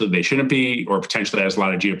potentially they shouldn't be, or potentially has a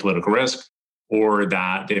lot of geopolitical risk, or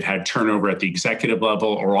that they've had turnover at the executive level,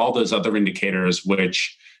 or all those other indicators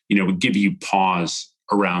which would give you pause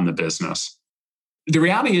around the business. The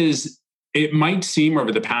reality is, it might seem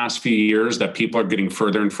over the past few years that people are getting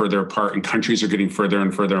further and further apart and countries are getting further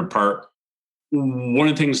and further apart. One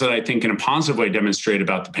of the things that I think in a positive way demonstrate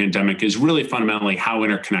about the pandemic is really fundamentally how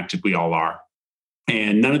interconnected we all are.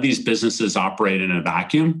 And none of these businesses operate in a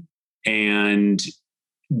vacuum. And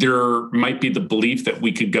there might be the belief that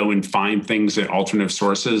we could go and find things at alternative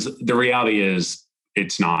sources. The reality is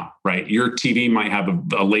it's not, right? Your TV might have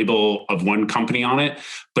a label of one company on it,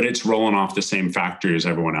 but it's rolling off the same factory as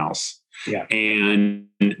everyone else. Yeah. And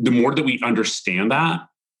the more that we understand that,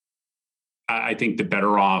 I think the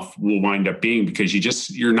better off we'll wind up being, because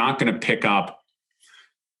you're not going to pick up,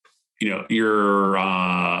 your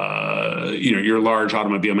large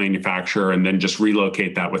automobile manufacturer and then just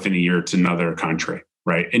relocate that within a year to another country,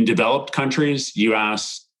 right? In developed countries,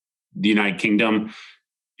 US, the United Kingdom,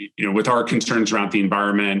 with our concerns around the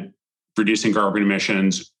environment, reducing carbon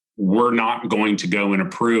emissions, we're not going to go and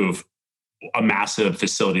approve a massive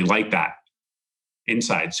facility like that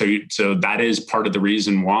inside. So that is part of the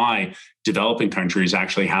reason why developing countries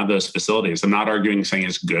actually have those facilities. I'm not arguing saying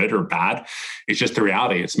it's good or bad. It's just the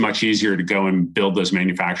reality. It's much easier to go and build those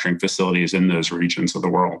manufacturing facilities in those regions of the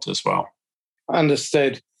world as well.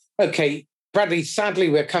 Understood. Okay, Bradley, sadly,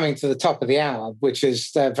 we're coming to the top of the hour, which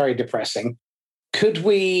is very depressing. Could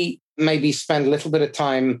we maybe spend a little bit of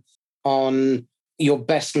time on your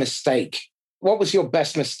best mistake? What was your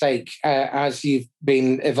best mistake as you've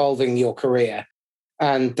been evolving your career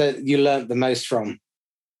and that you learned the most from?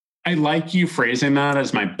 I like you phrasing that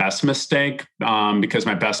as my best mistake, because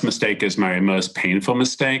my best mistake is my most painful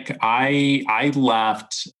mistake. I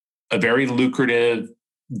left a very lucrative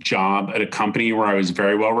job at a company where I was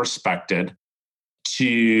very well respected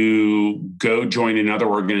to go join another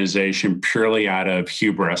organization purely out of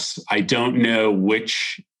hubris. I don't know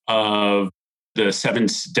which of the 7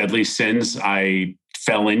 deadly sins I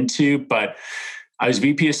fell into, but I was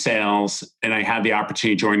VP of sales and I had the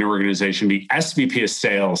opportunity to join an organization, be SVP of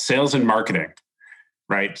sales and marketing,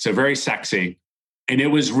 right? So very sexy. And it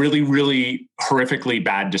was really, really horrifically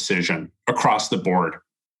bad decision across the board.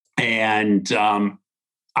 And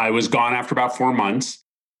I was gone after about 4 months.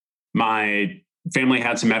 My family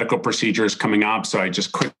had some medical procedures coming up, so I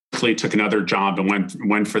just quickly took another job and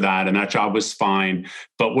went for that. And that job was fine.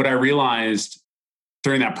 But what I realized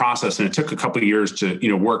during that process, and it took a couple of years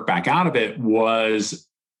to work back out of it, was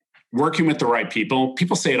working with the right people.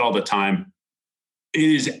 People say it all the time. It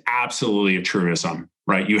is absolutely a truism,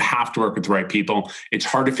 right? You have to work with the right people. It's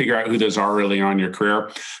hard to figure out who those are early on in your career,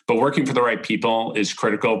 but working for the right people is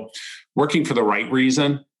critical. Working for the right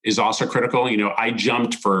reason is also critical. I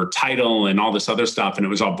jumped for title and all this other stuff, and it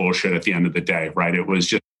was all bullshit at the end of the day, right? It was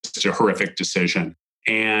just a horrific decision.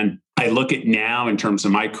 And I look at now in terms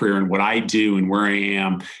of my career and what I do and where I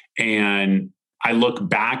am, and I look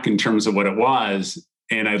back in terms of what it was,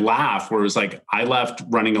 and I laugh, where it was like, I left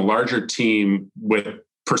running a larger team with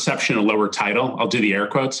perception a lower title, I'll do the air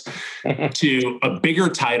quotes, to a bigger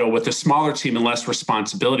title with a smaller team and less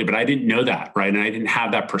responsibility. But I didn't know that, right? And I didn't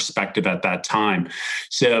have that perspective at that time.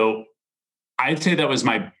 So I'd say that was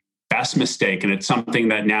my best mistake. And it's something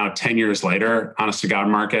that now 10 years later, honest to God,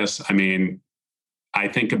 Marcus, I mean, I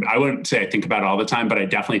wouldn't say I think about it all the time, but I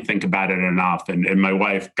definitely think about it enough. And my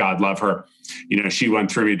wife, God love her, she went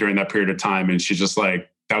through me during that period of time, and she's just like,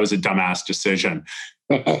 that was a dumbass decision.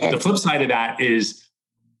 The flip side of that is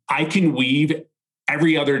I can weave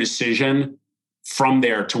every other decision from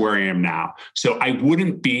there to where I am now. So I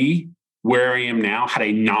wouldn't be where I am now had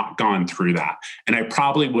I not gone through that. And I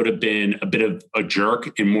probably would have been a bit of a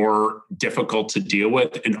jerk and more difficult to deal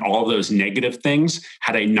with and all those negative things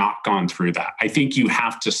had I not gone through that. I think you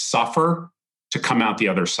have to suffer to come out the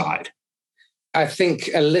other side. I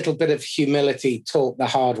think a little bit of humility taught the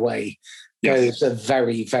hard way goes a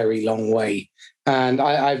very, very long way. And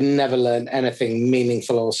I've never learned anything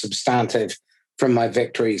meaningful or substantive from my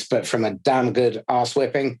victories, but from a damn good arse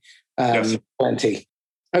whipping, plenty.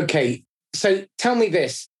 Okay. So tell me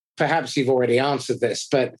this, perhaps you've already answered this,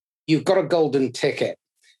 but you've got a golden ticket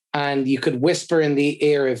and you could whisper in the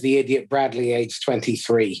ear of the idiot Bradley, age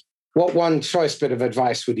 23. What one choice bit of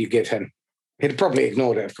advice would you give him? He'd probably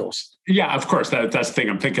ignored it, of course. Yeah, of course. That's the thing.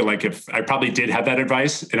 I'm thinking, like, if I probably did have that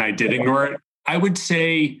advice and I did ignore it, I would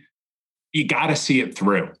say you got to see it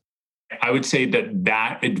through. I would say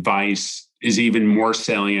that advice is even more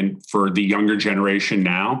salient for the younger generation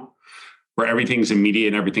now, where everything's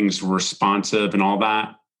immediate, everything's responsive and all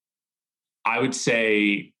that. I would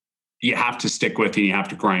say you have to stick with it, you have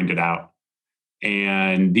to grind it out.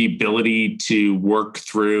 And the ability to work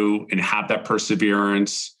through and have that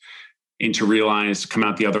perseverance and to realize, come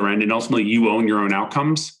out the other end, and ultimately you own your own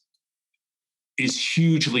outcomes is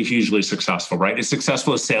hugely, hugely successful, right? As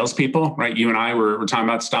successful as salespeople, right? You and I were talking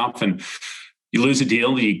about stuff, and you lose a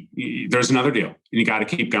deal, there's another deal, and you got to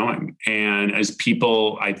keep going. And as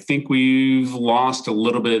people, I think we've lost a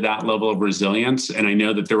little bit of that level of resilience. And I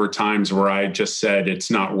know that there were times where I just said,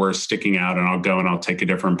 it's not worth sticking out, and I'll go and I'll take a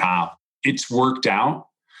different path. It's worked out,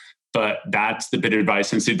 but that's the bit of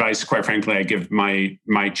advice. And it's the advice, quite frankly, I give my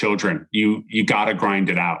children. You got to grind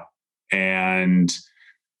it out. And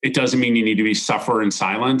it doesn't mean you need to suffer in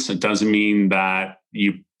silence. It doesn't mean that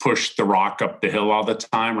you push the rock up the hill all the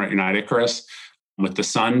time, right? You're not Icarus with the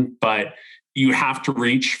sun, but you have to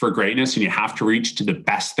reach for greatness, and you have to reach to the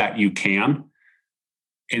best that you can.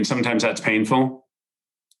 And sometimes that's painful,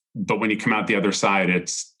 but when you come out the other side,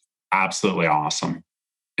 it's absolutely awesome.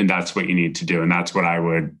 And that's what you need to do. And that's what I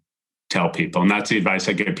would tell people. And that's the advice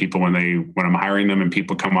I give people when I'm hiring them and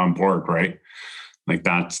people come on board, right? Like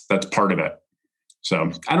that's part of it.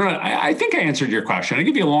 So I don't know. I think I answered your question. I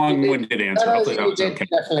give you a long-winded answer. Hopefully that was okay.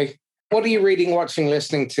 Definitely. What are you reading, watching,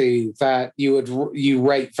 listening to that you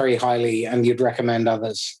rate very highly and you'd recommend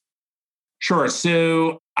others? Sure.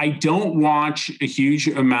 So I don't watch a huge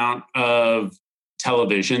amount of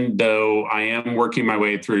television, though I am working my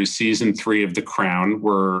way through season 3 of The Crown.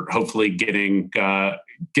 We're hopefully getting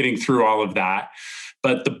through all of that.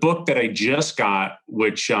 But the book that I just got,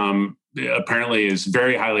 which apparently is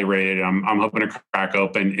very highly rated, I'm hoping to crack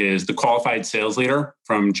open, is The Qualified Sales Leader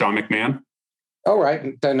from John McMahon. All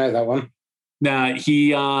right. Don't know that one. Now, he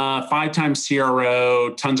 5-time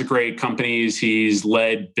CRO, tons of great companies. He's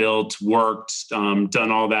led, built, worked,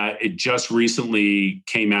 done all that. It just recently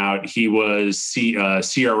came out. He was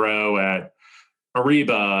CRO at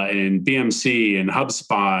Ariba and BMC and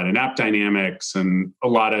HubSpot and AppDynamics and a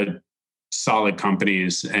lot of solid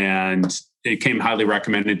companies. And it came highly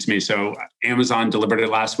recommended to me. So Amazon delivered it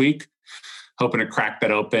last week. Hoping to crack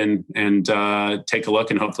that open and take a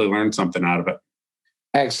look and hopefully learn something out of it.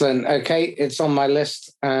 Excellent. Okay, it's on my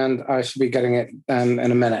list and I should be getting it in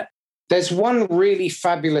a minute. There's one really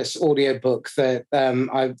fabulous audiobook that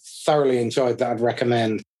I've thoroughly enjoyed that I'd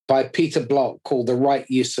recommend by Peter Block called The Right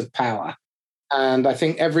Use of Power. And I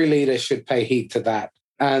think every leader should pay heed to that.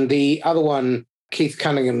 And the other one, Keith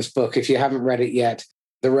Cunningham's book, if you haven't read it yet,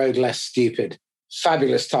 The Road Less Stupid.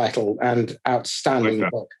 Fabulous title and outstanding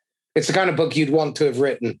book. It's the kind of book you'd want to have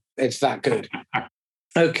written. It's that good.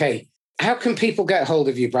 Okay. How can people get hold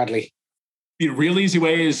of you, Bradley? The real easy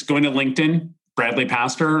way is going to LinkedIn, Bradley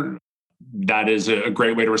Pastor. That is a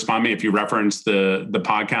great way to respond to me. If you reference the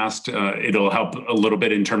podcast, it'll help a little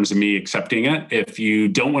bit in terms of me accepting it. If you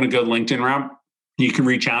don't want to go the LinkedIn route, you can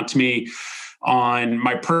reach out to me on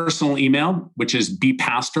my personal email, which is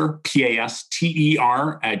bpaster, Paster,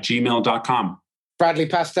 @gmail.com. Bradley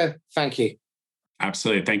Pastor, thank you.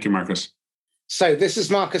 Absolutely. Thank you, Marcus. So this is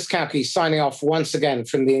Marcus Cauchi signing off once again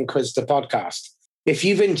from the Inquisitor podcast. If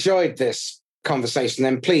you've enjoyed this conversation,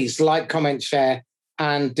 then please like, comment, share,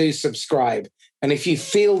 and do subscribe. And if you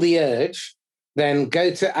feel the urge, then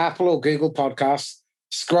go to Apple or Google Podcasts,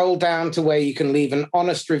 scroll down to where you can leave an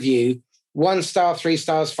honest review, 1 star, 3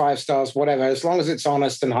 stars, 5 stars, whatever. As long as it's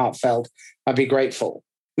honest and heartfelt, I'd be grateful.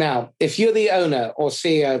 Now, if you're the owner or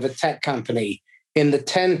CEO of a tech company in the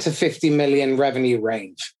 10 to 50 million revenue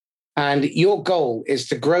range, and your goal is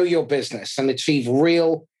to grow your business and achieve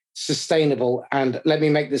real, sustainable, and let me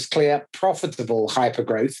make this clear, profitable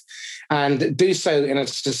hypergrowth, and do so in a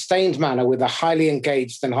sustained manner with a highly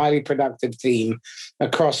engaged and highly productive team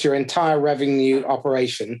across your entire revenue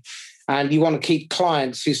operation, and you want to keep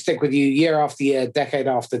clients who stick with you year after year, decade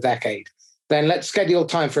after decade, then let's schedule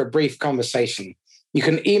time for a brief conversation. You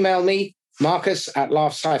can email me,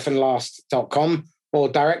 marcus@laughs-last.com, or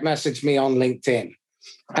direct message me on LinkedIn.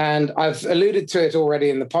 And I've alluded to it already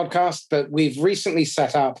in the podcast, but we've recently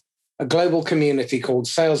set up a global community called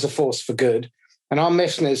Sales, a Force for Good. And our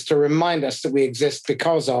mission is to remind us that we exist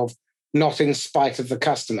because of, not in spite of the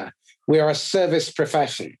customer. We are a service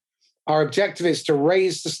profession. Our objective is to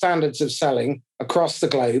raise the standards of selling across the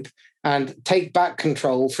globe and take back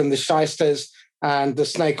control from the shysters and the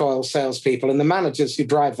snake oil salespeople and the managers who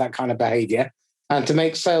drive that kind of behavior, and to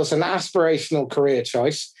make sales an aspirational career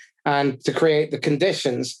choice, and to create the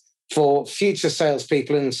conditions for future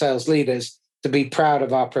salespeople and sales leaders to be proud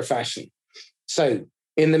of our profession. So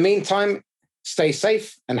in the meantime, stay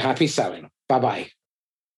safe and happy selling. Bye-bye.